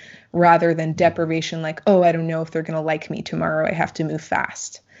person rather than deprivation, like, oh, I don't know if they're going to like me tomorrow. I have to move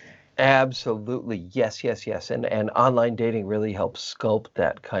fast. Absolutely. Yes, yes, yes. And online dating really helps sculpt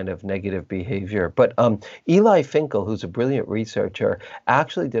that kind of negative behavior. But Eli Finkel, who's a brilliant researcher,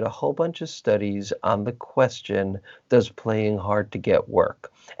 actually did a whole bunch of studies on the question, does playing hard to get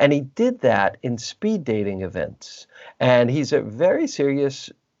work? And he did that in speed dating events. And he's a very serious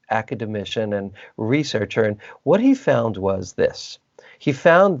academician and researcher. And what he found was this. He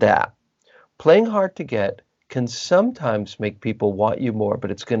found that playing hard to get can sometimes make people want you more,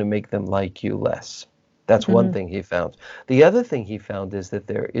 but it's going to make them like you less. That's one Mhm. thing he found. The other thing he found is that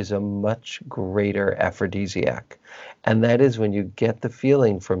there is a much greater aphrodisiac. And that is when you get the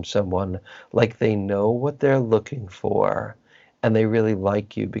feeling from someone like they know what they're looking for and they really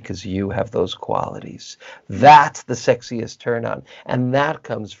like you because you have those qualities. That's the sexiest turn on. And that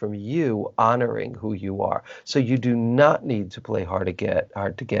comes from you honoring who you are. So you do not need to play hard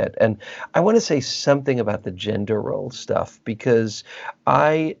to get. And I want to say something about the gender role stuff because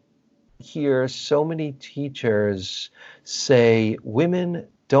I hear so many teachers say, women,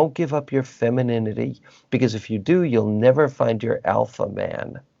 don't give up your femininity because if you do, you'll never find your alpha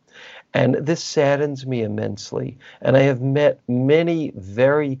man. And this saddens me immensely. And I have met many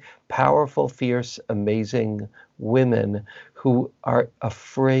very powerful, fierce, amazing women who are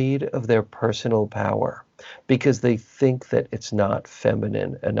afraid of their personal power because they think that it's not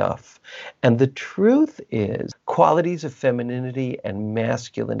feminine enough. And the truth is, qualities of femininity and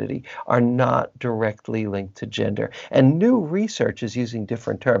masculinity are not directly linked to gender. And new research is using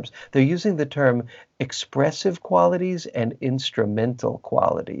different terms. They're using the term expressive qualities and instrumental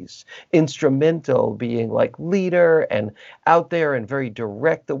qualities. Instrumental being like leader and out there and very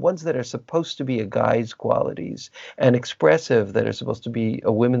direct, the ones that are supposed to be a guy's qualities, and expressive that are supposed to be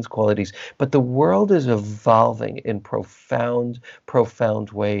a women's qualities. But the world is evolving in profound, profound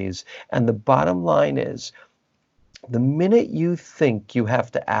ways. And the bottom line is, the minute you think you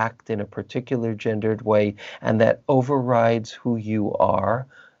have to act in a particular gendered way and that overrides who you are,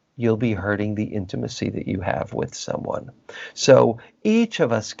 you'll be hurting the intimacy that you have with someone. So each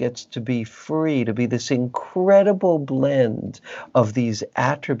of us gets to be free to be this incredible blend of these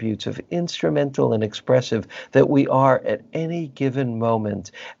attributes of instrumental and expressive that we are at any given moment.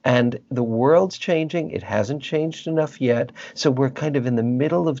 And the world's changing. It hasn't changed enough yet. So we're kind of in the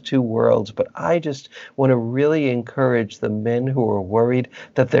middle of two worlds. But I just want to really encourage the men who are worried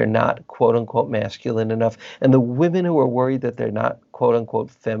that they're not quote unquote masculine enough and the women who are worried that they're not quote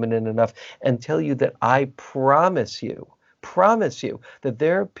unquote feminine enough and tell you that I promise you that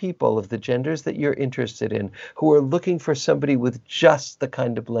there are people of the genders that you're interested in who are looking for somebody with just the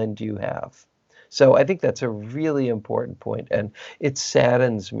kind of blend you have. So I think that's a really important point, and it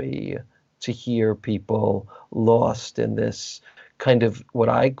saddens me to hear people lost in this kind of what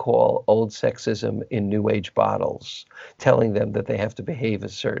I call old sexism in new age bottles, telling them that they have to behave a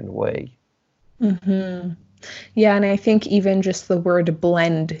certain way. Hmm. Yeah, and I think even just the word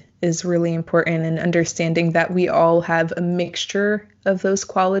blend is really important, and understanding that we all have a mixture of those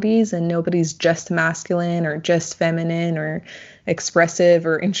qualities and nobody's just masculine or just feminine or expressive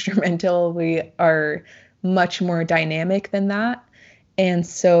or instrumental. We are much more dynamic than that. And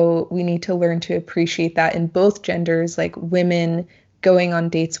so we need to learn to appreciate that in both genders, like women going on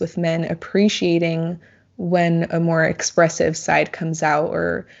dates with men, appreciating when a more expressive side comes out,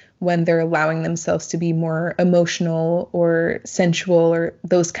 or when they're allowing themselves to be more emotional or sensual, or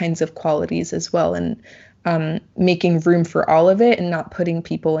those kinds of qualities as well, and making room for all of it and not putting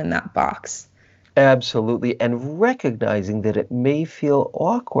people in that box. Absolutely. And recognizing that it may feel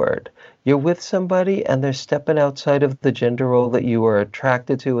awkward. You're with somebody and they're stepping outside of the gender role that you are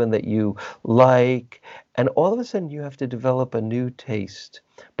attracted to and that you like. And all of a sudden you have to develop a new taste.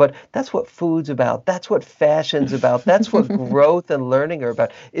 But that's what food's about. That's what fashion's about. That's what growth and learning are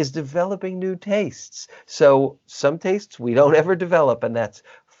about, is developing new tastes. So some tastes we don't ever develop, and that's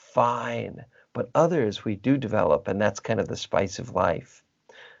fine. But others we do develop, and that's kind of the spice of life.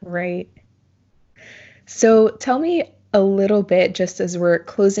 Right. So tell me a little bit, just as we're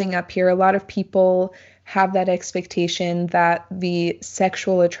closing up here. A lot of people have that expectation that the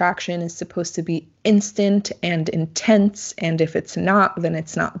sexual attraction is supposed to be instant and intense, and if it's not, then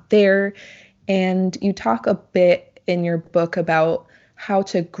it's not there. And you talk a bit in your book about how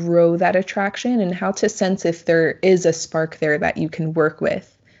to grow that attraction and how to sense if there is a spark there that you can work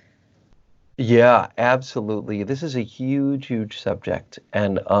with. Yeah, absolutely. This is a huge, huge subject.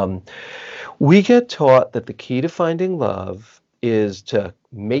 And we get taught that the key to finding love is to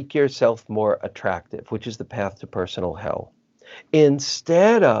make yourself more attractive, which is the path to personal hell,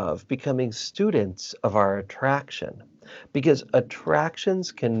 instead of becoming students of our attraction. Because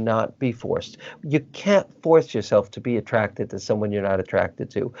attractions cannot be forced. You can't force yourself to be attracted to someone you're not attracted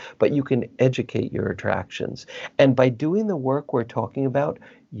to, but you can educate your attractions. And by doing the work we're talking about,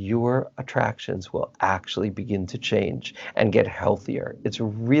 your attractions will actually begin to change and get healthier. It's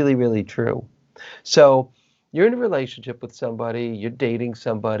really, really true. So you're in a relationship with somebody, you're dating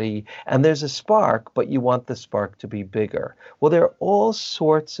somebody, and there's a spark, but you want the spark to be bigger. Well, there are all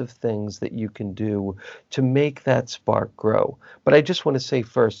sorts of things that you can do to make that spark grow. But I just want to say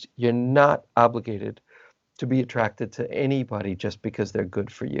first, you're not obligated to be attracted to anybody just because they're good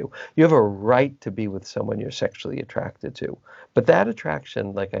for you. You have a right to be with someone you're sexually attracted to. But that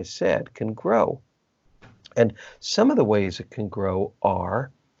attraction, like I said, can grow. And some of the ways it can grow are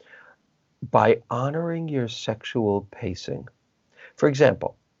by honoring your sexual pacing. For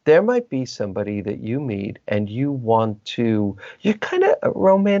example, there might be somebody that you meet and you're kind of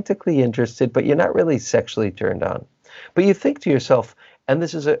romantically interested, but you're not really sexually turned on. But you think to yourself, and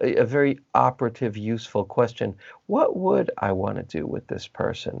this is a very operative, useful question, what would I want to do with this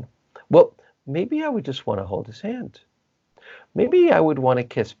person? Well, maybe I would just want to hold his hand. Maybe I would want to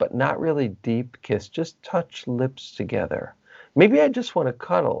kiss, but not really deep kiss, just touch lips together. Maybe I just want to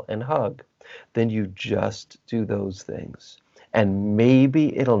cuddle and hug. Then you just do those things. And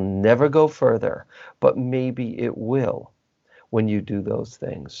maybe it'll never go further, but maybe it will when you do those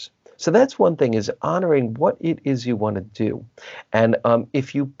things. So that's one thing, is honoring what it is you want to do. And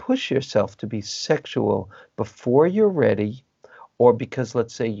if you push yourself to be sexual before you're ready, or because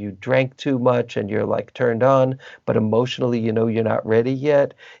let's say you drank too much and you're like turned on, but emotionally you know you're not ready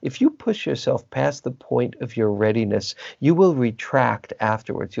yet, if you push yourself past the point of your readiness, you will retract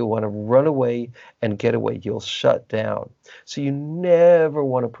afterwards. You'll want to run away and get away. You'll shut down. So you never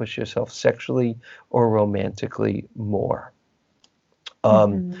want to push yourself sexually or romantically more.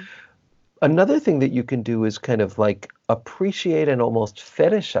 Another thing that you can do is kind of like appreciate and almost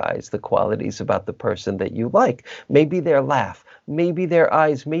fetishize the qualities about the person that you like. Maybe their laugh, maybe their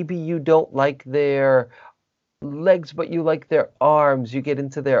eyes, maybe you don't like their legs, but you like their arms. You get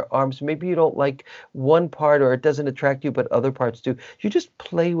into their arms. Maybe you don't like one part or it doesn't attract you, but other parts do. You just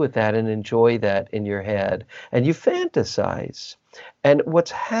play with that and enjoy that in your head, and you fantasize. And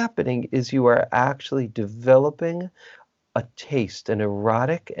what's happening is you are actually developing a taste, an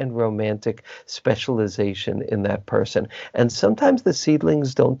erotic and romantic specialization in that person. And sometimes the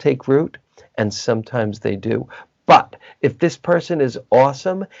seedlings don't take root, and sometimes they do. But if this person is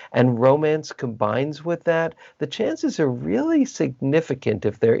awesome and romance combines with that, the chances are really significant,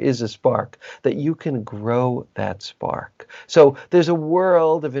 if there is a spark, that you can grow that spark. So there's a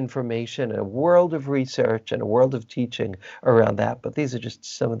world of information, and a world of research, and a world of teaching around that. But these are just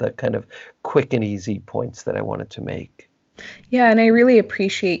some of the kind of quick and easy points that I wanted to make. Yeah, and I really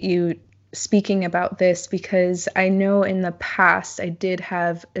appreciate you speaking about this, because I know in the past I did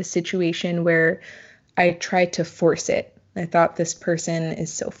have a situation where I tried to force it. I thought this person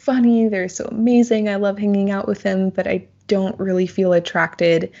is so funny, they're so amazing, I love hanging out with them, but I don't really feel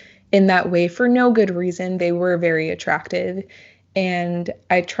attracted in that way for no good reason. They were very attractive, and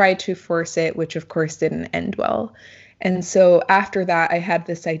I tried to force it, which of course didn't end well. And so after that, I had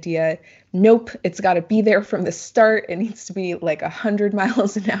this idea, nope, it's got to be there from the start. It needs to be like 100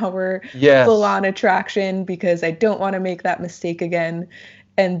 miles an hour, Yes. full on attraction, because I don't want to make that mistake again.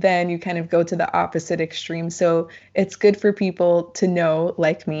 And then you kind of go to the opposite extreme. So it's good for people to know,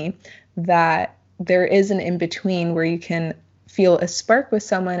 like me, that there is an in-between where you can feel a spark with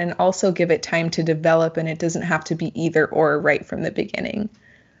someone and also give it time to develop, and it doesn't have to be either or right from the beginning.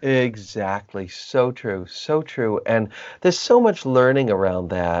 Exactly. So true. So true. And there's so much learning around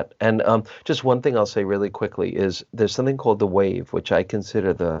that. And just one thing I'll say really quickly is there's something called the wave, which I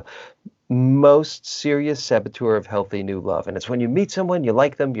consider the most serious saboteur of healthy new love. And it's when you meet someone, you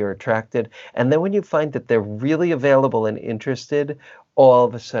like them, you're attracted. And then when you find that they're really available and interested, all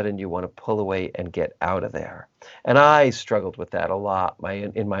of a sudden you want to pull away and get out of there. And I struggled with that a lot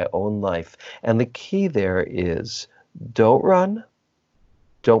in my own life. And the key there is don't run.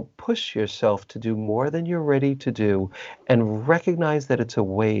 Don't push yourself to do more than you're ready to do, and recognize that it's a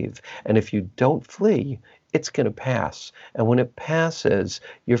wave. And if you don't flee, it's going to pass. And when it passes,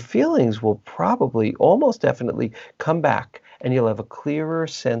 your feelings will probably almost definitely come back, and you'll have a clearer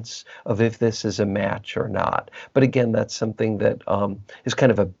sense of if this is a match or not. But again, that's something that is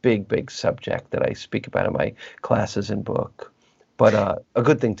kind of a big, big subject that I speak about in my classes and book. But a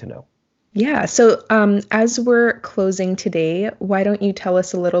good thing to know. Yeah. So as we're closing today, why don't you tell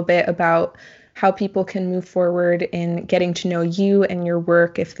us a little bit about how people can move forward in getting to know you and your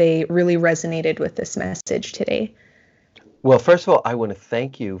work if they really resonated with this message today? Well, first of all, I want to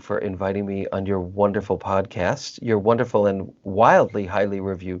thank you for inviting me on your wonderful podcast, your wonderful and wildly highly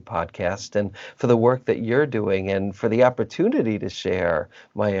reviewed podcast, and for the work that you're doing and for the opportunity to share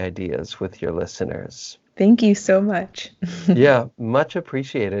my ideas with your listeners. Thank you so much. Yeah, much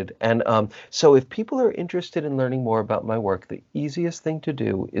appreciated. And so if people are interested in learning more about my work, the easiest thing to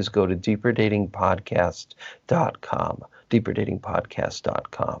do is go to deeperdatingpodcast.com,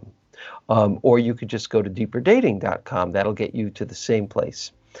 deeperdatingpodcast.com. Or you could just go to deeperdating.com. That'll get you to the same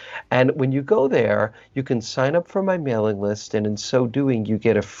place. And when you go there, you can sign up for my mailing list, and in so doing, you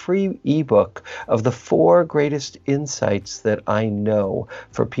get a free ebook of the 4 greatest insights that I know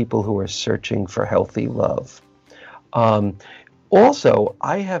for people who are searching for healthy love. Also,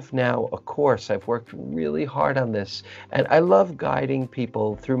 I have now a course. I've worked really hard on this, and I love guiding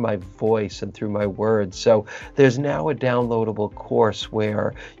people through my voice and through my words. So there's now a downloadable course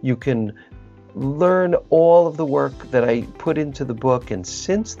where you can learn all of the work that I put into the book and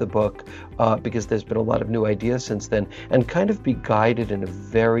since the book, because there's been a lot of new ideas since then, and kind of be guided in a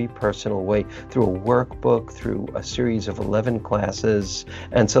very personal way through a workbook, through a series of 11 classes.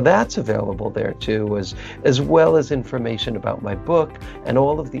 And so that's available there too, as well as information about my book and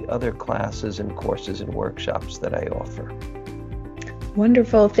all of the other classes and courses and workshops that I offer.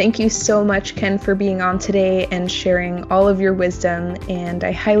 Wonderful. Thank you so much, Ken, for being on today and sharing all of your wisdom. And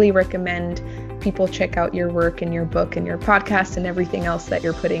I highly recommend people check out your work and your book and your podcast and everything else that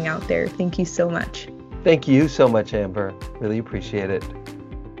you're putting out there. Thank you so much. Thank you so much, Amber. Really appreciate it.